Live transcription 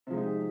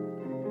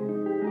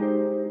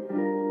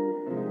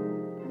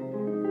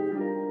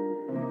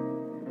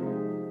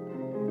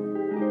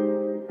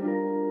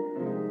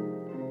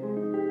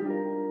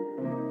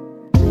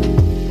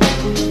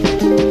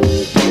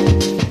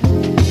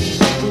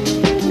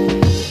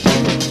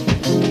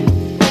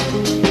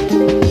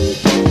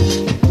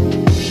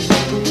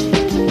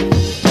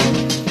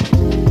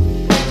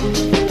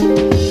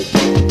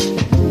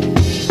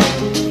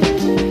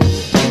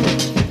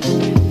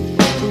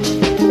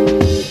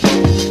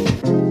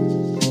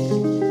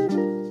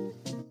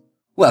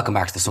Welcome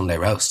back to the Sunday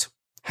Roast.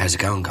 How's it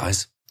going,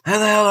 guys? How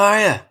the hell are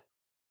you?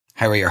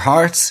 How are your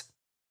hearts?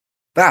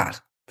 Bad,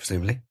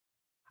 presumably.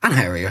 And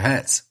how are your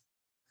heads?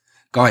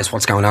 Guys,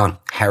 what's going on?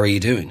 How are you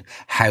doing?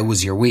 How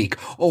was your week?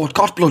 Oh, it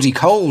got bloody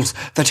cold.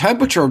 The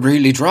temperature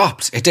really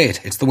dropped. It did.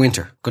 It's the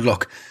winter. Good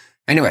luck.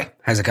 Anyway,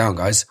 how's it going,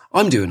 guys?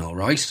 I'm doing all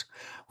right.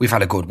 We've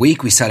had a good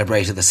week. We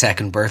celebrated the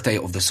second birthday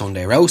of the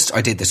Sunday Roast.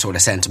 I did the sort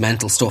of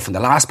sentimental stuff in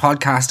the last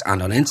podcast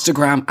and on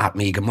Instagram at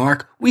Megan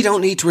Mark. We don't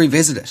need to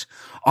revisit it.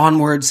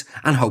 Onwards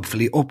and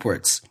hopefully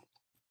upwards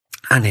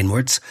and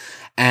inwards.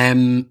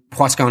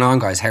 What's going on,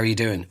 guys? How are you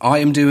doing? I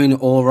am doing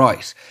all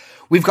right.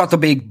 We've got the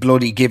big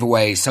bloody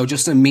giveaway. So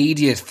just an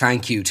immediate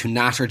thank you to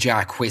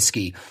Natterjack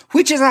Whiskey,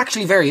 which is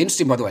actually very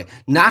interesting, by the way.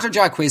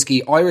 Natterjack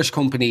Whiskey, Irish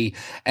company,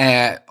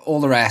 all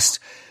the rest.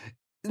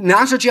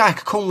 Natterjack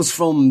comes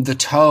from the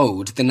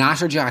toad, the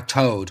Natterjack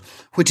toad,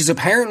 which is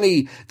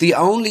apparently the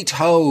only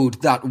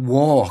toad that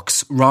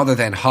walks rather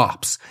than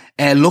hops.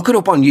 Look it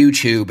up on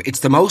YouTube.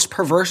 It's the most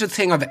perverted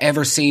thing I've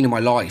ever seen in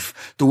my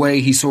life, the way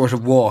he sort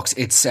of walks.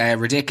 It's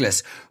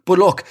ridiculous. But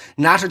look,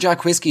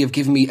 Natterjack Whiskey have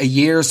given me a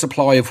year's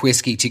supply of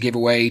whiskey to give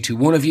away to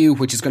one of you,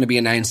 which is going to be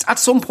announced at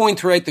some point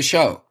throughout the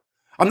show.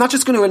 I'm not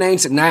just going to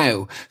announce it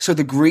now so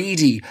the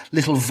greedy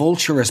little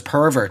vulturous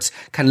perverts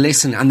can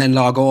listen and then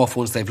log off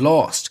once they've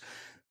lost.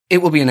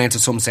 It will be announced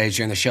at some stage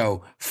during the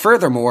show.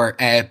 Furthermore,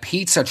 a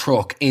pizza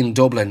truck in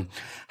Dublin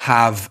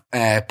have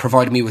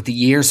provided me with the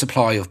year's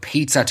supply of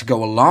pizza to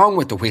go along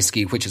with the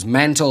whiskey, which is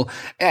mental.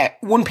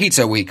 One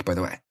pizza a week, by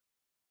the way.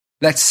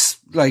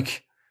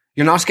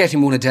 You're not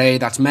getting one a day.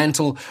 That's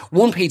mental.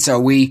 One pizza a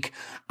week.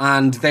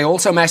 And they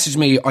also messaged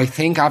me, I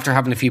think after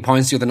having a few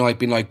pints the other night,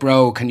 being like,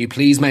 bro, can you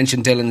please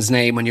mention Dylan's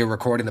name when you're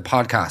recording the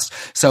podcast?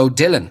 So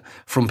Dylan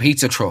from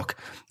Pizza Truck,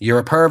 you're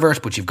a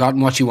pervert, but you've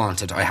gotten what you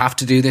wanted. I have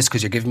to do this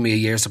because you're giving me a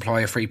year's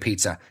supply of free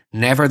pizza.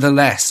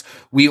 Nevertheless,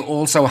 we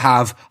also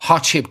have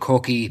Hot Chip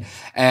Cookie.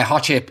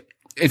 Hot Chip,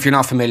 if you're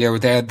not familiar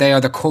with they are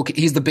the cookie.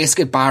 He's the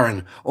biscuit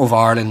baron of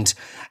Ireland.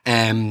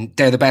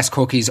 They're the best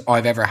cookies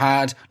I've ever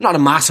had. Not a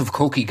massive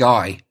cookie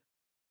guy.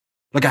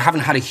 Like, I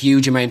haven't had a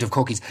huge amount of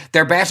cookies.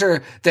 They're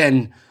better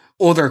than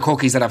other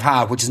cookies that I've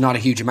had, which is not a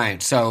huge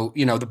amount. So,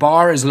 you know, the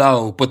bar is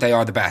low, but they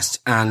are the best.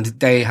 And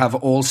they have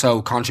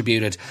also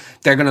contributed.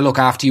 They're going to look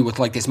after you with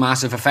like this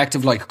massive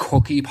effective like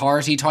cookie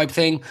party type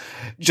thing.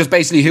 Just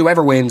basically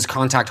whoever wins,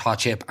 contact Hot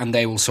Chip and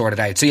they will sort it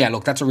out. So yeah,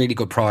 look, that's a really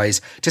good prize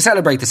to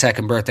celebrate the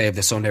second birthday of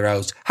the Sunday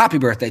Roast. Happy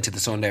birthday to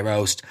the Sunday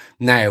Roast.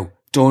 Now,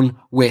 done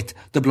with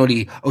the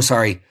bloody,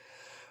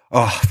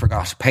 I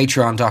forgot.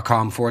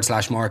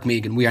 Patreon.com/Mark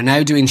Megan. We are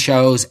now doing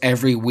shows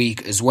every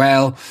week as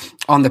well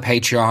on the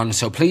Patreon.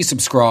 So please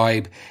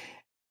subscribe.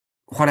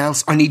 What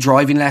else? I need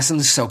driving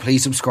lessons. So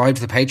please subscribe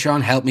to the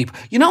Patreon. Help me.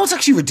 You know, it's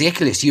actually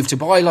ridiculous. You have to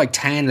buy like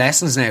 10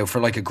 lessons now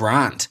for like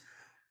 $1,000.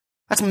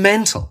 That's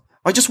mental.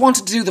 I just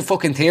wanted to do the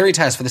fucking theory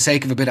test for the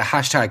sake of a bit of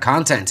hashtag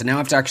content. And now I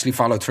have to actually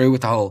follow through with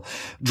the whole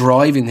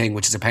driving thing,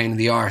 which is a pain in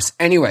the arse.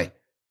 Anyway,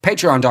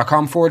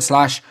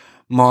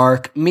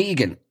 patreon.com/Mark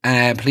Megan.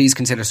 Please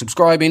consider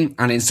subscribing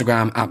and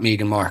Instagram at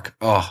Megan Mark.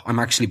 Oh, I'm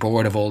actually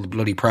bored of all the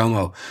bloody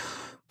promo.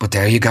 But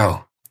there you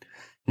go.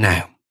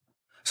 Now.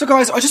 So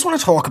guys, I just want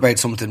to talk about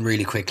something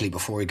really quickly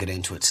before we get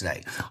into it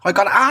today. I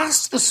got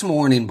asked this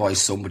morning by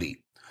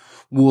somebody,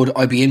 would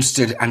I be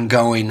interested in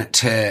going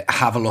to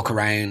have a look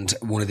around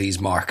one of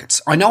these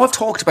markets? I know I've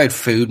talked about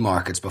food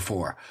markets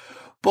before,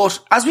 but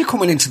as we're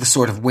coming into the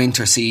sort of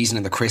winter season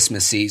and the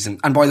Christmas season,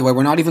 and by the way,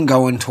 we're not even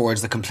going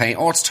towards the complaint,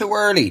 oh, it's too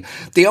early.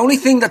 The only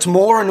thing that's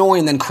more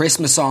annoying than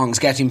Christmas songs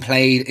getting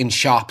played in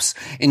shops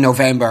in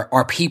November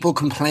are people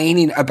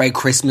complaining about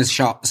Christmas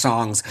shop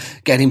songs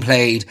getting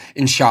played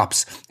in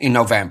shops in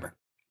November.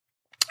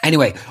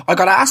 Anyway, I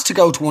got asked to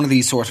go to one of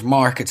these sort of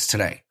markets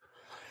today.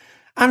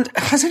 And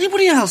has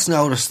anybody else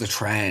noticed the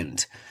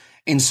trend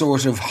in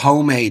sort of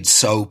homemade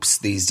soaps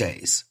these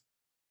days?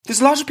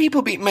 There's a lot of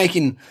people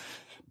making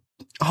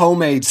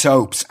homemade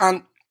soaps,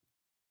 and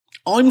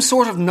I'm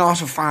sort of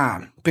not a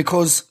fan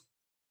because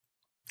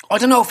I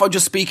don't know if I'm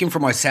just speaking for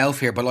myself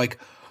here, but like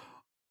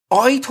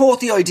I thought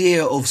the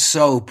idea of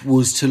soap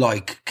was to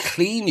like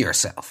clean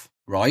yourself,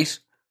 right?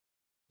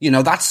 You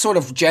know, that's sort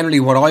of generally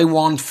what I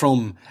want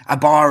from a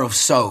bar of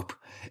soap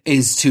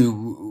is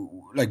to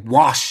like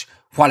wash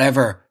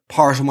whatever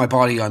part of my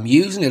body I'm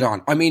using it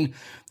on. I mean,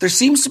 there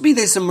seems to be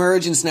this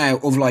emergence now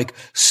of like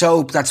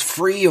soap that's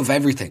free of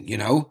everything, you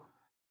know?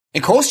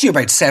 It costs you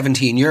about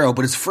 €17,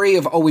 but it's free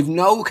of, we've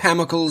no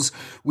chemicals,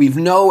 we've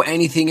no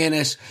anything in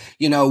it,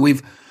 you know,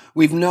 we've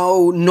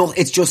no,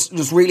 it's just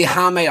really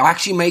handmade. I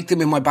actually make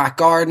them in my back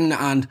garden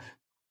and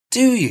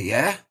do you,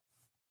 yeah?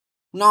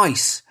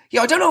 Nice.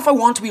 Yeah, I don't know if I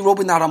want to be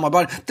rubbing that on my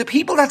body. The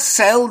people that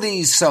sell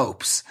these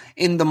soaps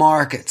in the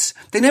markets,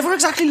 they never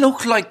exactly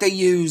look like they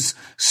use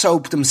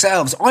soap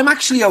themselves. I'm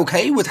actually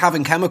okay with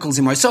having chemicals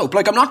in my soap.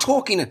 Like I'm not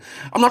talking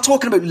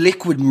about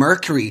liquid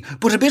mercury,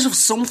 but a bit of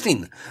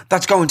something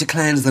that's going to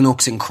cleanse the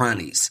nooks and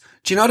crannies.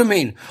 Do you know what I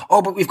mean?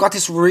 Oh, but we've got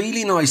this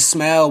really nice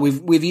smell.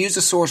 We've used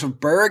a sort of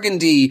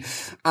burgundy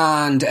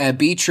and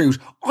beetroot.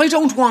 I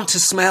don't want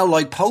to smell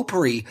like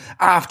potpourri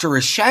after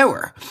a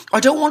shower. I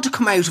don't want to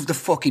come out of the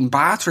fucking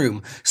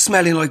bathroom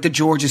smelling like the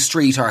Georgia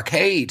Street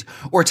Arcade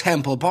or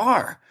Temple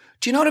Bar.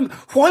 Do you know what I mean?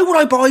 Why would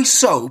I buy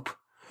soap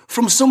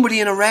from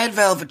somebody in a red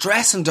velvet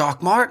dress and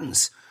Doc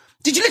Martens?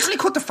 Did you literally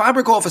cut the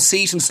fabric off a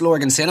seat in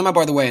Slorgan Cinema,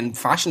 by the way, and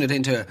fashion it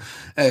into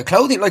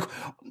clothing? Like,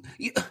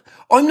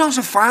 I'm not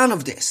a fan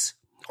of this.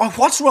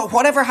 What's wrong?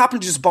 Whatever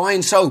happened to just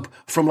buying soap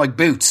from like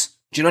Boots?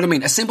 Do you know what I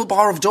mean? A simple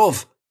bar of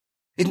Dove.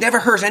 It never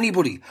hurt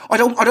anybody. I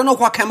don't know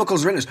what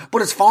chemicals are in it,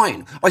 but it's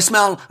fine. I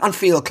smell and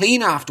feel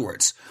clean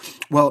afterwards.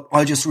 Well,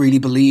 I just really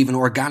believe in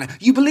organic.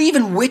 You believe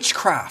in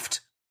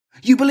witchcraft.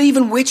 You believe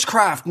in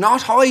witchcraft,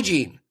 not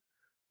hygiene.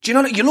 Do you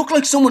know, you look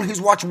like someone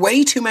who's watched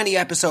way too many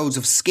episodes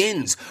of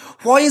Skins.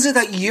 Why is it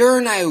that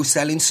you're now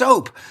selling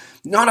soap?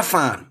 Not a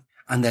fan.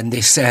 And then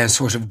this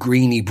sort of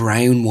greeny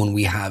brown one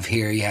we have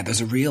here. Yeah,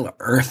 there's a real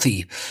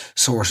earthy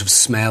sort of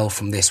smell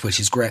from this, which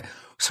is great.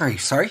 Sorry.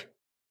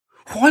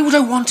 Why would I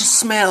want to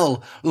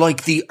smell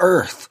like the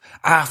earth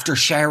after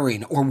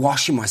showering or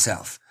washing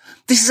myself?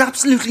 This is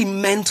absolutely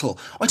mental.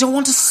 I don't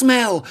want to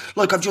smell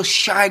like I've just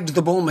shagged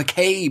the Bull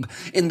McCabe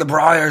in the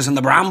briars and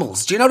the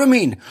brambles. Do you know what I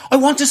mean? I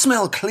want to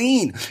smell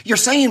clean. You're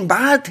saying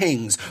bad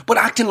things, but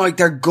acting like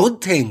they're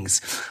good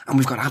things. And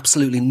we've got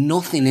absolutely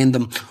nothing in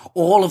them.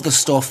 All of the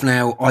stuff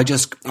now, I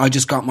just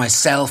got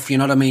myself, you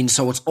know what I mean?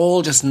 So it's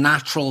all just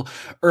natural,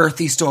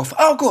 earthy stuff.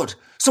 Oh, good.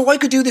 So I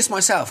could do this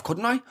myself,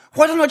 couldn't I?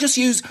 Why don't I just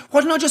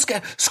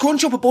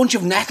scrunch up a bunch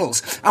of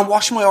nettles and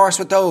wash my arse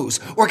with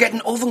those? Or get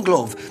an oven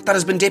glove that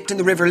has been dipped in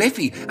the River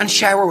Liffey and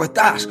shower with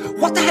that?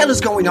 What the hell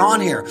is going on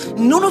here?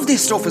 None of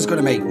this stuff is going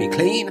to make me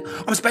clean.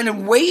 I'm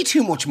spending way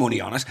too much money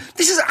on it.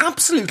 This is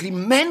absolutely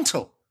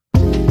mental.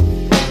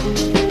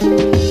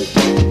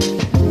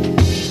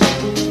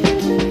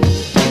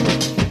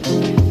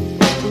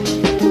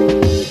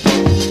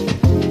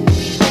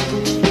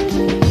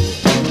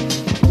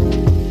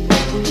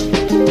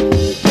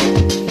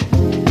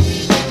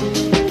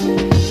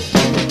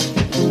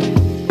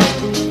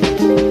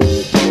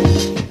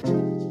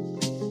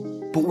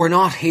 We're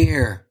not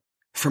here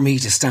for me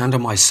to stand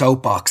on my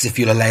soapbox, if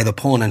you'll allow the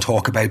pun, and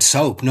talk about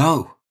soap.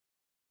 No.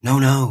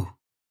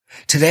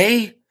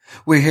 Today,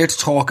 we're here to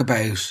talk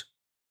about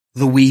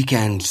the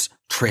weekend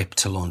trip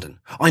to London.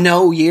 I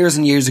know years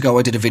and years ago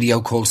I did a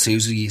video called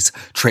Susie's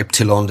Trip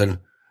to London,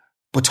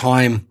 but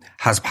time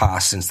has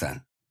passed since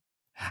then.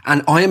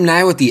 And I am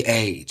now at the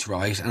age,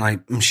 right, and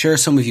I'm sure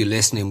some of you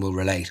listening will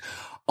relate,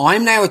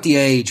 I'm now at the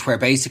age where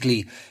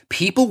basically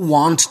people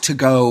want to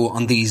go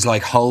on these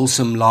like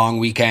wholesome long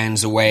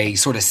weekends away,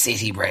 sort of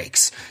city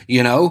breaks,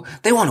 you know?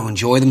 They want to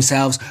enjoy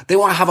themselves. They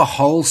want to have a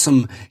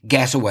wholesome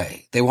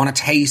getaway. They want to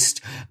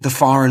taste the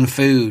foreign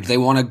food. They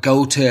want to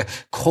go to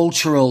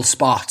cultural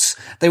spots.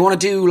 They want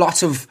to do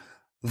lots of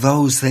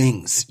those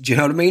things. Do you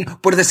know what I mean?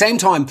 But at the same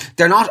time,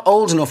 they're not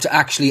old enough to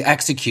actually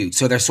execute.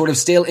 So they're sort of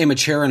still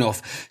immature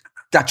enough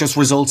that just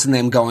results in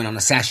them going on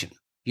a session,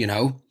 you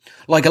know?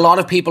 Like a lot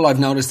of people I've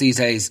noticed these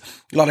days,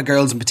 a lot of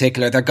girls in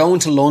particular, they're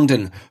going to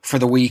London for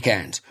the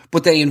weekend,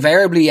 but they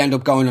invariably end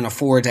up going on a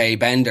 4-day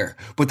bender.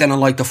 But then on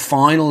like the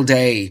final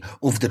day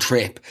of the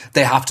trip,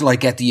 they have to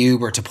like get the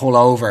Uber to pull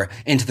over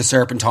into the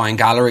Serpentine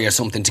Gallery or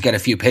something to get a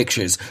few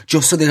pictures,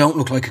 just so they don't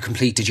look like a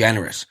complete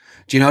degenerate.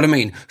 Do you know what I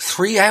mean?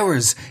 3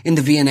 hours in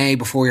the V&A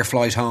before your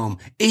flight home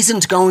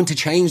isn't going to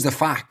change the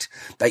fact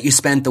that you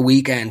spent the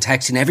weekend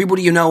texting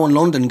everybody you know in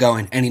London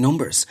going, any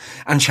numbers,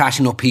 and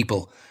chatting up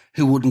people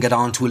who wouldn't get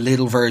on to a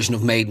little version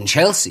of Made in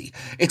Chelsea.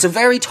 It's a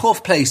very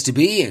tough place to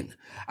be in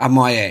at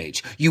my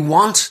age. You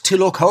want to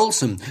look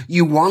wholesome.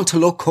 You want to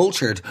look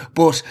cultured,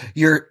 but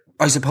your,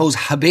 I suppose,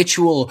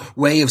 habitual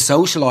way of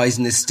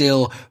socialising is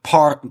still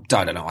part,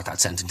 I don't know what that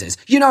sentence is.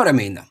 You know what I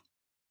mean though.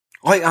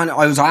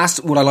 I was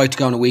asked would I like to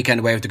go on a weekend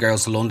away with the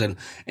girls to London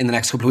in the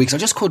next couple of weeks. I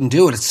just couldn't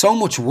do it. It's so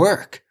much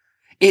work.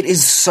 It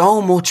is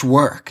so much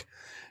work.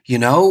 You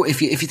know,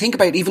 if you think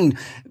about even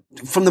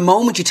from the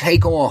moment you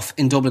take off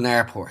in Dublin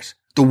Airport,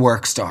 the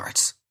work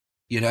starts,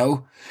 you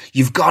know?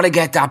 You've got to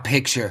get that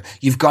picture.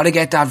 You've got to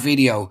get that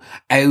video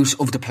out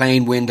of the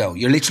plane window.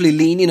 You're literally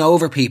leaning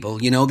over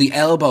people, you know, the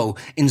elbow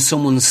in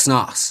someone's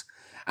snots.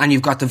 And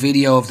you've got the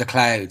video of the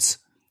clouds.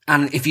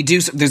 And if you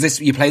do,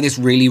 you play this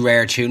really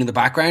rare tune in the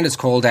background. It's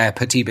called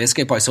Petit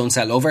Biscuit by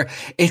Sunset Lover.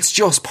 It's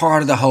just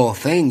part of the whole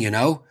thing, you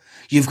know?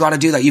 You've got to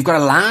do that. You've got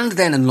to land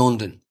then in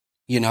London.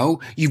 You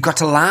know, you've got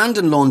to land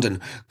in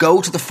London,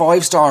 go to the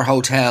 5-star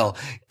hotel,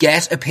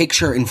 get a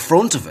picture in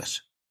front of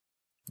it.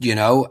 You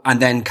know,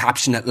 and then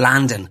caption it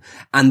landing,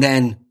 and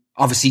then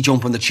obviously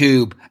jump on the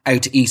tube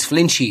out to East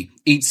Finchley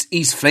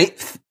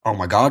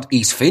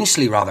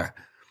rather,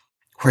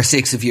 where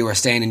 6 of you are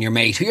staying in your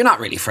mate, who you're not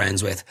really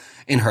friends with,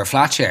 in her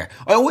flat share.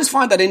 I always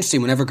find that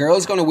interesting whenever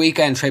girls go on a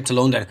weekend trip to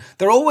London,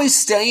 they're always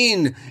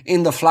staying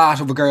in the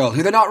flat of a girl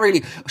who they're not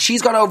really,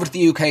 she's gone over to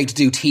the UK to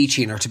do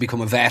teaching or to become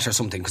a vet or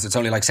something, because it's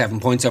only like 7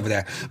 points over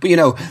there. But you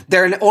know,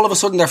 all of a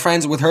sudden they're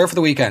friends with her for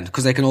the weekend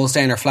because they can all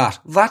stay in her flat.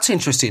 That's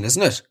interesting,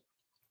 isn't it?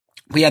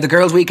 But yeah, the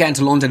girls' weekend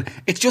to London,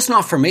 it's just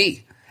not for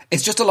me.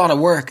 It's just a lot of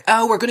work.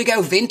 Oh, we're going to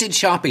go vintage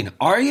shopping.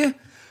 Are you?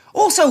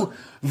 Also,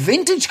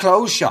 vintage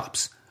clothes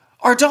shops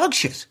are dog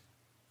shit.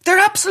 They're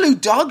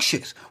absolute dog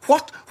shit.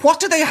 What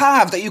do they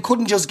have that you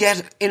couldn't just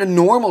get in a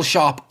normal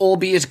shop,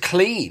 albeit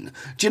clean?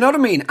 Do you know what I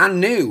mean? And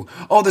new.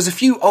 Oh, there's a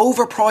few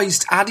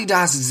overpriced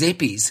Adidas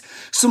Zippies,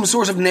 some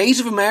sort of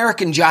Native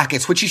American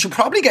jackets, which you should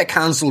probably get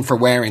cancelled for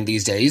wearing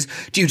these days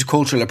due to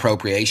cultural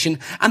appropriation,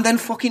 and then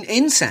fucking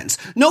incense.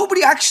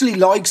 Nobody actually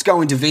likes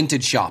going to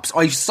vintage shops.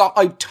 I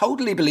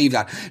totally believe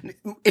that.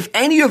 If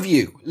any of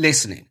you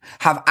listening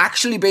have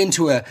actually been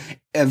to a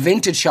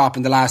vintage shop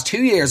in the last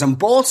 2 years and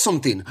bought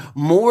something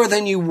more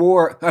than you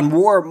wore and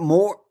wore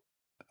more.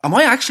 Am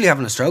I actually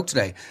having a stroke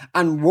today?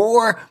 And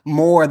wore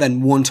more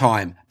than one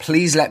time.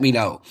 Please let me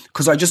know,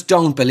 because I just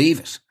don't believe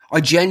it.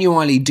 I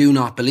genuinely do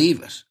not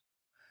believe it.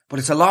 But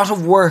it's a lot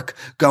of work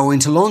going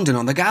to London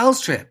on the gals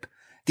trip.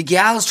 The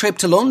gals trip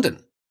to London.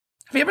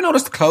 Have you ever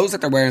noticed the clothes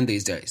that they're wearing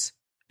these days?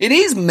 It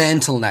is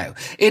mental now.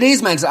 It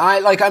is mental.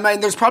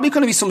 There's probably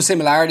going to be some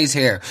similarities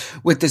here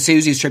with the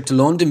Susie's trip to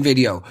London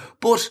video,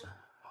 but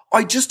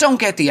I just don't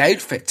get the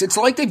outfits. It's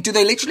like do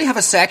they literally have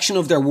a section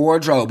of their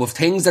wardrobe of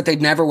things that they'd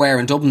never wear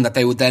in Dublin that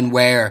they would then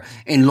wear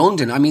in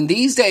London? I mean,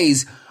 these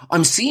days,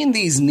 I'm seeing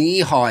these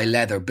knee-high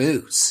leather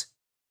boots.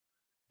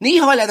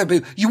 Knee-high leather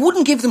boots. You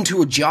wouldn't give them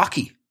to a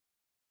jockey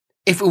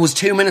if it was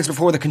 2 minutes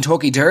before the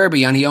Kentucky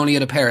Derby and he only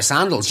had a pair of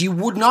sandals. You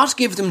would not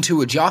give them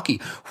to a jockey.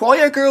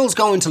 Why are girls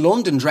going to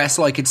London dressed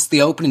like it's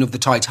the opening of the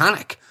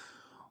Titanic?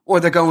 Or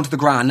they're going to the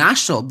Grand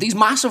National? These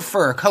massive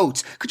fur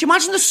coats. Could you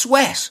imagine the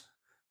sweat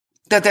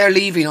that they're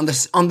leaving on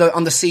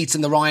the seats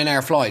in the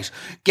Ryanair flight,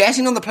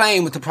 getting on the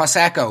plane with the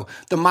Prosecco,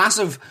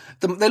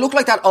 they look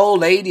like that old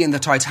lady in the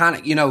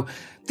Titanic, you know,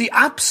 the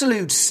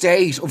absolute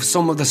state of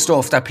some of the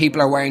stuff that people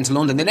are wearing to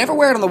London. They never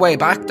wear it on the way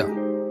back though.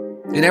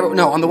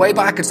 On the way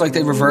back, it's like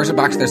they reverted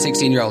back to their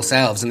 16-year-old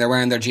selves and they're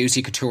wearing their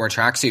juicy couture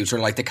tracksuits or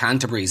like the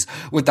Canterburys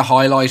with the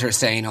highlighter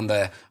stain on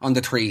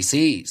the 3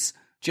 C's.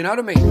 Do you know what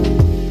I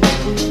mean?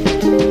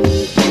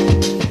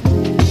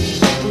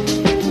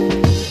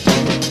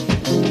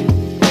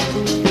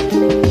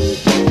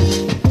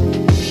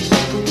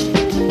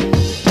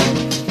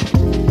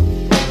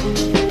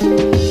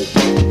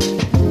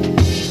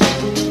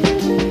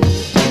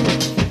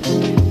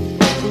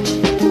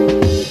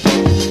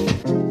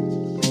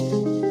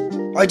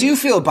 I do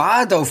feel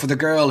bad though for the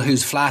girl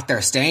whose flat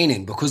they're staying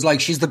in, because like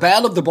she's the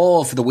belle of the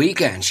ball for the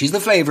weekend. She's the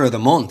flavour of the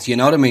month, you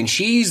know what I mean?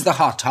 She's the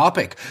hot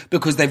topic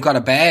because they've got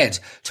a bed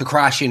to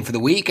crash in for the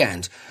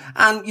weekend.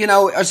 And, you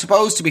know, I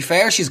suppose to be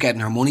fair, she's getting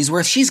her money's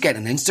worth. She's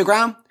getting an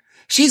Instagram.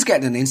 She's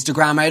getting an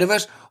Instagram out of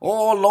it.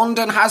 Oh,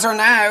 London has her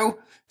now.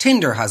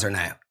 Tinder has her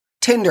now.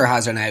 Tinder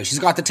has her now. She's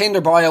got the Tinder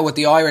bio with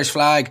the Irish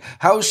flag.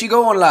 How's she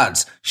going,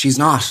 lads? She's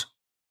not.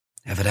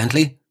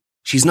 Evidently,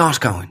 she's not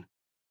going.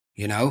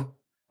 You know?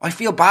 I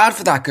feel bad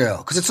for that girl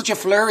because it's such a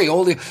flurry.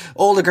 All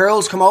the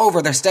girls come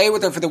over, they stay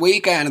with her for the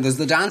weekend and there's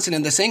the dancing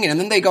and the singing and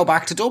then they go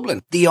back to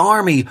Dublin. The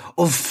army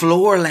of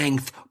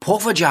floor-length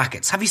puffer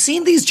jackets. Have you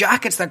seen these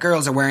jackets that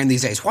girls are wearing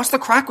these days? What's the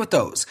crack with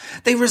those?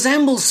 They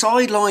resemble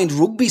sidelined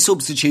rugby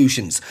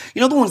substitutions.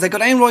 You know the ones that go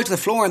down right to the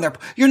floor and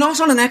you're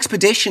not on an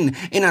expedition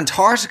in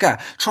Antarctica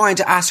trying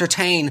to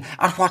ascertain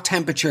at what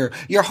temperature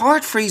your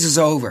heart freezes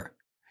over.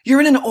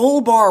 You're in an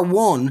all-bar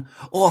one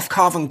off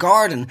Covent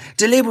Garden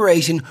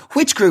deliberating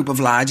which group of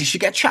lads you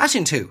should get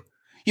chatting to.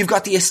 You've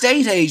got the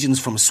estate agents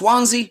from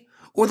Swansea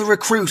or the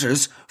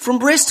recruiters from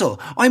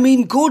Bristol. I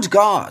mean, good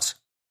God.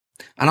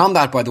 And on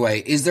that, by the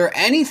way, is there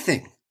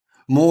anything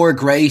more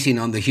grating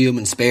on the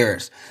human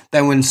spirit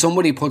than when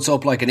somebody puts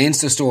up like an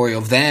Insta story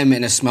of them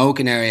in a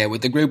smoking area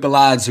with the group of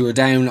lads who are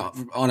down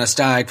on a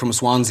stag from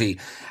Swansea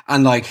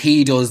and like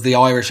he does the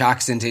Irish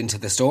accent into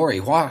the story?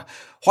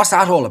 What's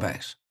that all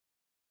about?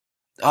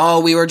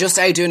 Oh, we were just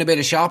out doing a bit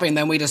of shopping,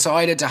 then we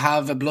decided to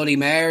have a Bloody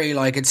Mary,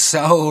 like it's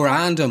so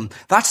random.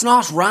 That's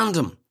not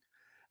random.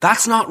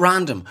 That's not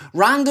random.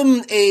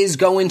 Random is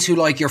going to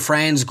like your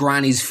friend's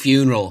granny's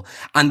funeral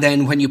and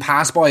then when you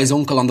pass by his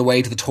uncle on the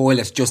way to the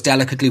toilet, just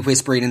delicately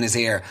whispering in his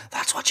ear,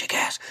 that's what you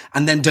get,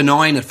 and then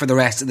denying it for the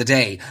rest of the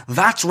day.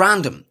 That's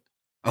random.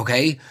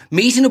 Okay?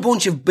 Meeting a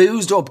bunch of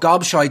boozed up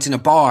gobshites in a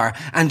bar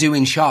and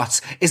doing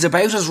shots is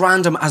about as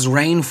random as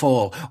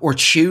rainfall or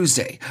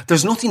Tuesday.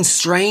 There's nothing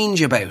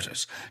strange about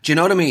it. Do you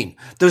know what I mean?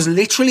 There's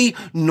literally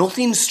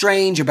nothing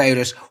strange about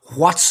it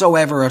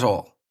whatsoever at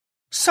all.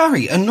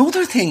 Sorry,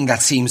 another thing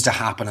that seems to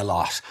happen a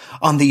lot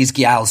on these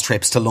gals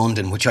trips to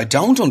London, which I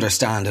don't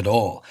understand at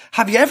all.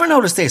 Have you ever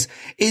noticed this?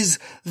 Is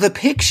the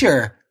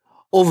picture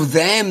of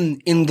them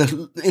in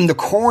the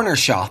corner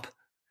shop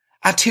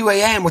at 2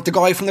 a.m. with the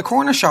guy from the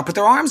corner shop with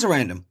their arms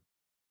around him.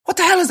 What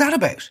the hell is that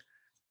about?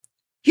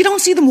 You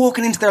don't see them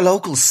walking into their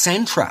local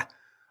Centra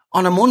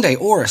on a Monday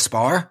or a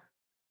Spar,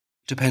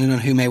 depending on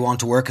who may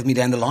want to work with me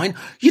down the line.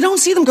 You don't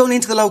see them going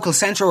into the local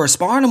Centra or a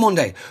Spar on a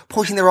Monday,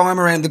 putting their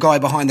arm around the guy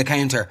behind the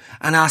counter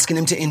and asking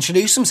him to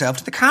introduce himself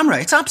to the camera.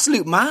 It's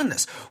absolute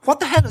madness. What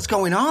the hell is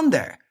going on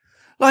there?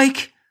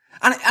 Like,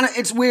 And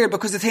it's weird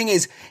because the thing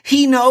is,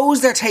 he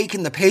knows they're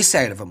taking the piss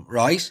out of him,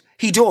 right?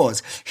 He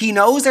does. He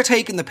knows they're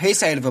taking the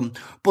piss out of him,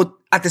 but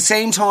at the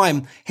same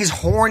time, his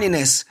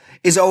horniness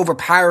is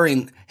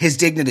overpowering his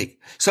dignity.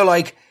 So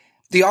like,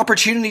 the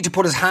opportunity to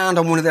put his hand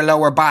on one of their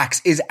lower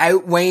backs is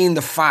outweighing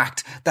the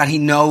fact that he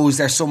knows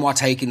they're somewhat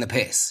taking the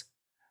piss.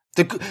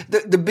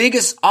 The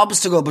biggest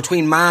obstacle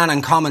between man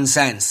and common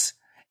sense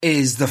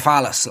is the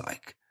phallus,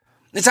 like.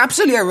 It's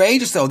absolutely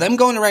outrageous though, them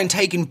going around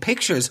taking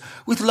pictures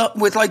with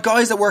like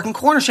guys that work in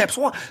corner shops.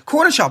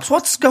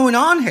 What's going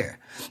on here?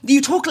 You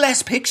took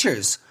less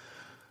pictures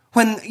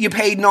when you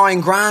paid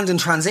 $9,000 in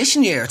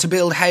transition year to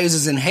build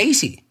houses in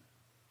Haiti.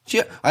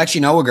 I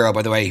actually know a girl,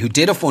 by the way, who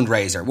did a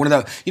fundraiser. One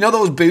of the,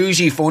 those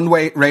bougie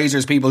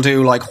fundraisers people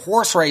do, like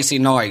horse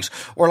racing night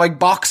or like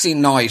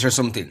boxing night or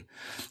something.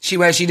 She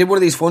did one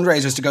of these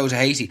fundraisers to go to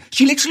Haiti.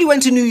 She literally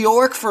went to New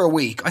York for a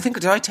week. I think,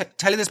 did I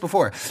tell you this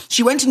before?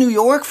 She went to New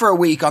York for a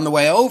week on the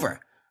way over.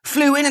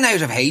 Flew in and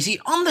out of Haiti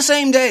on the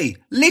same day.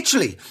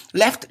 Literally.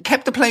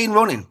 Kept the plane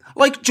running.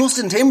 Like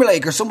Justin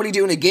Timberlake or somebody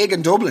doing a gig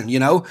in Dublin,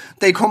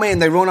 They come in,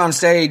 they run on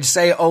stage,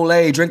 say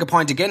Olé, drink a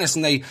pint of Guinness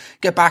and they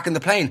get back in the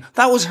plane.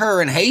 That was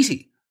her in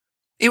Haiti.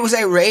 It was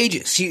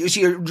outrageous.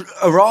 She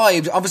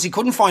arrived, obviously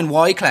couldn't find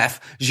Wyclef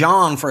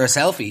Jean for a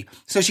selfie,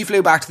 so she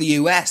flew back to the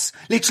US,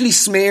 literally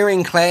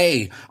smearing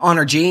clay on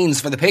her jeans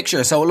for the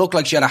picture so it looked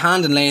like she had a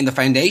hand in laying the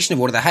foundation of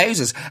one of the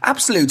houses.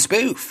 Absolute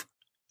spoof.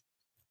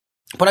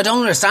 But I don't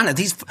understand it.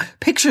 These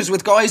pictures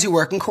with guys who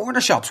work in corner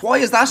shops, why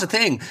is that a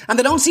thing? And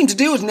they don't seem to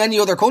do it in any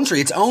other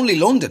country. It's only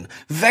London.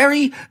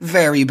 Very,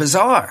 very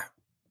bizarre.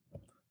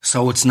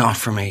 So it's not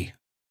for me.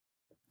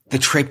 The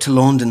trip to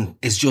London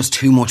is just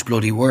too much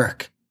bloody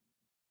work.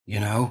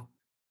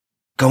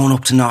 Going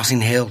up to Notting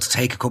Hill to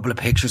take a couple of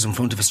pictures in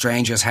front of a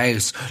stranger's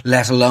house,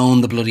 let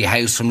alone the bloody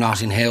house from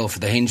Notting Hill for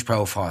the Hinge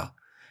profile.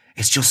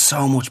 It's just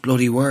so much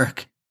bloody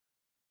work.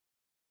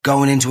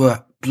 Going into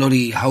a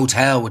bloody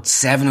hotel with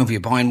 7 of you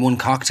buying one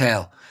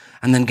cocktail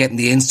and then getting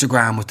the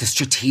Instagram with the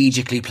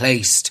strategically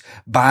placed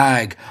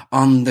bag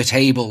on the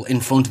table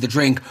in front of the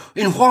drink.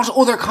 In what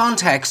other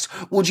context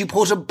would you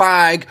put a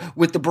bag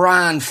with the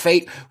brand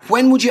fate?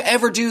 When would you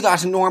ever do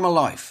that in normal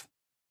life?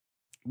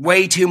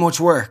 Way too much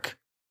work.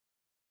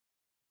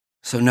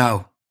 So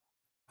no,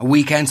 a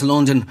weekend to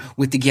London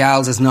with the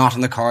gals is not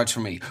on the cards for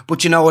me.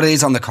 But you know what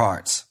is on the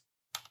cards?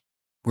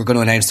 We're going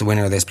to announce the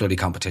winner of this bloody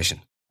competition.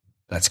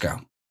 Let's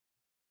go.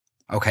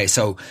 Okay,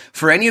 so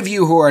for any of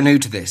you who are new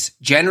to this,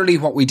 generally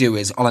what we do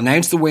is I'll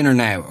announce the winner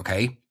now,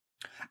 okay?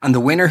 And the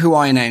winner who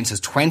I announce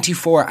has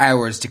 24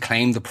 hours to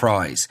claim the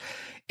prize.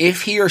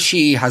 If he or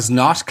she has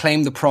not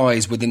claimed the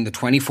prize within the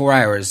 24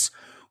 hours,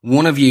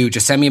 one of you,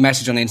 just send me a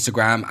message on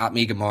Instagram at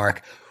Megan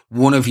Mark.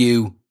 One of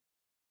you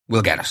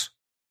will get it.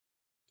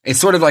 It's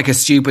sort of like a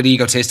stupid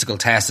egotistical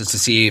test as to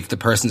see if the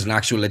person's an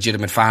actual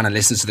legitimate fan and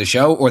listens to the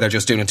show or they're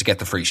just doing it to get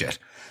the free shit.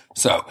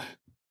 So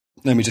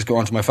let me just go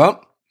onto my phone.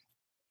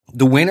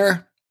 The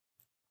winner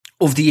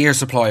of the year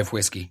supply of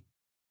whiskey,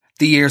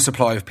 the year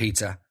supply of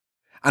pizza,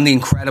 and the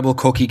incredible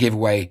cookie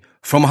giveaway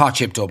from Hot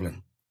Chip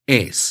Dublin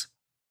is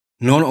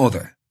none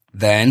other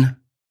than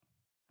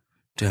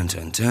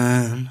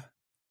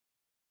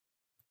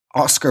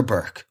Oscar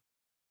Burke.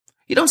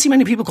 You don't see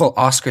many people called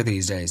Oscar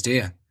these days, do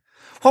you?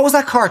 What was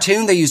that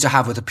cartoon they used to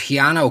have with a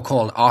piano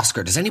called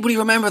Oscar? Does anybody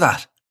remember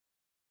that?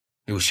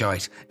 It was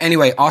shite.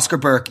 Anyway, Oscar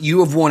Burke, you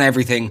have won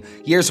everything.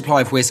 Year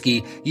supply of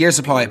whiskey, year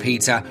supply of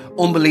pizza,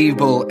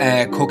 unbelievable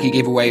cookie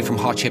giveaway from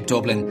Hot Chip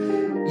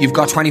Dublin. You've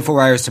got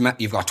 24 hours to...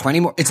 you've got 20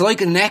 more... It's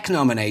like a neck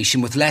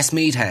nomination with less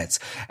meatheads.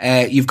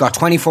 You've got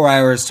 24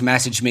 hours to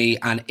message me,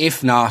 and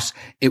if not,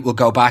 it will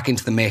go back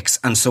into the mix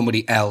and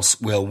somebody else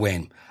will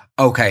win.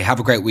 Okay, have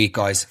a great week,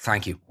 guys.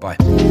 Thank you. Bye.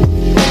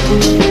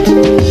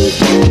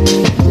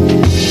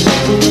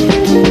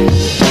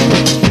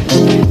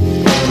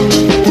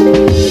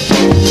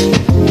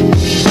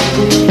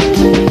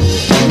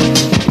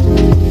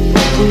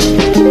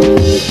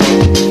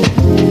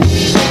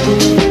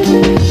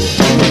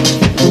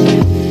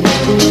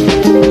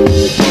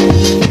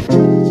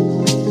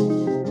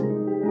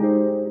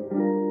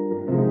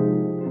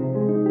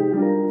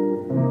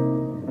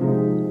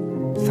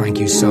 Thank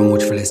you so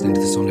much for listening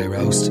to the Sunday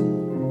Roast.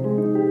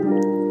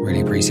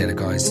 Really appreciate it,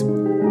 guys.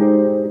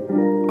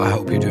 I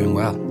hope you're doing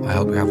well. I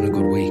hope you're having a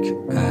good week.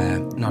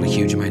 Not a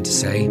huge amount to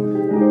say,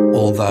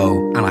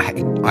 although, and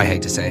I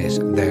hate to say it,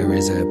 there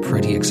is a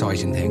pretty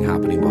exciting thing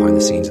happening behind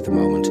the scenes at the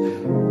moment,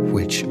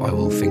 which I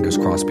will, fingers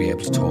crossed, be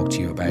able to talk to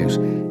you about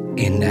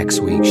in next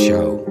week's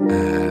show.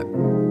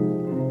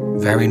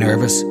 Very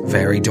nervous,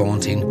 very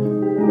daunting,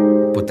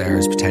 but there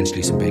is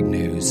potentially some big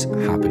news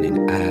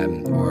happening,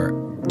 or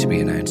to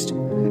be announced.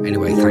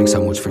 Anyway, thanks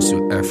so much for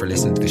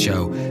listening to the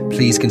show.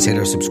 Please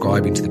consider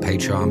subscribing to the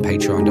Patreon,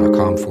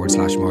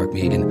 patreon.com/Mark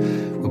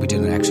Megan. We'll be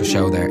doing an extra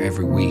show there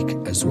every week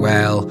as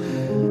well.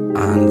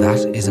 And that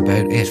is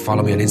about it.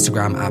 Follow me on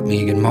Instagram at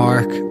Megan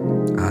Mark,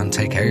 and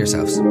take care of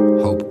yourselves.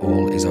 Hope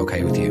all is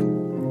okay with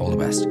you. All the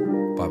best.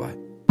 Bye bye.